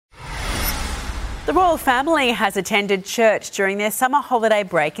The royal family has attended church during their summer holiday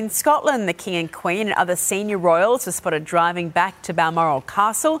break in Scotland. The King and Queen and other senior royals were spotted driving back to Balmoral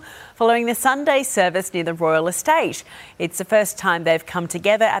Castle following the Sunday service near the royal estate. It's the first time they've come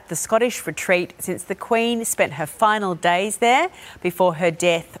together at the Scottish retreat since the Queen spent her final days there before her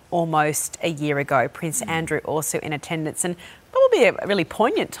death almost a year ago. Prince Andrew also in attendance, and probably a really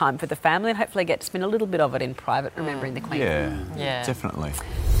poignant time for the family, and hopefully get to spend a little bit of it in private remembering the Queen. Yeah, definitely.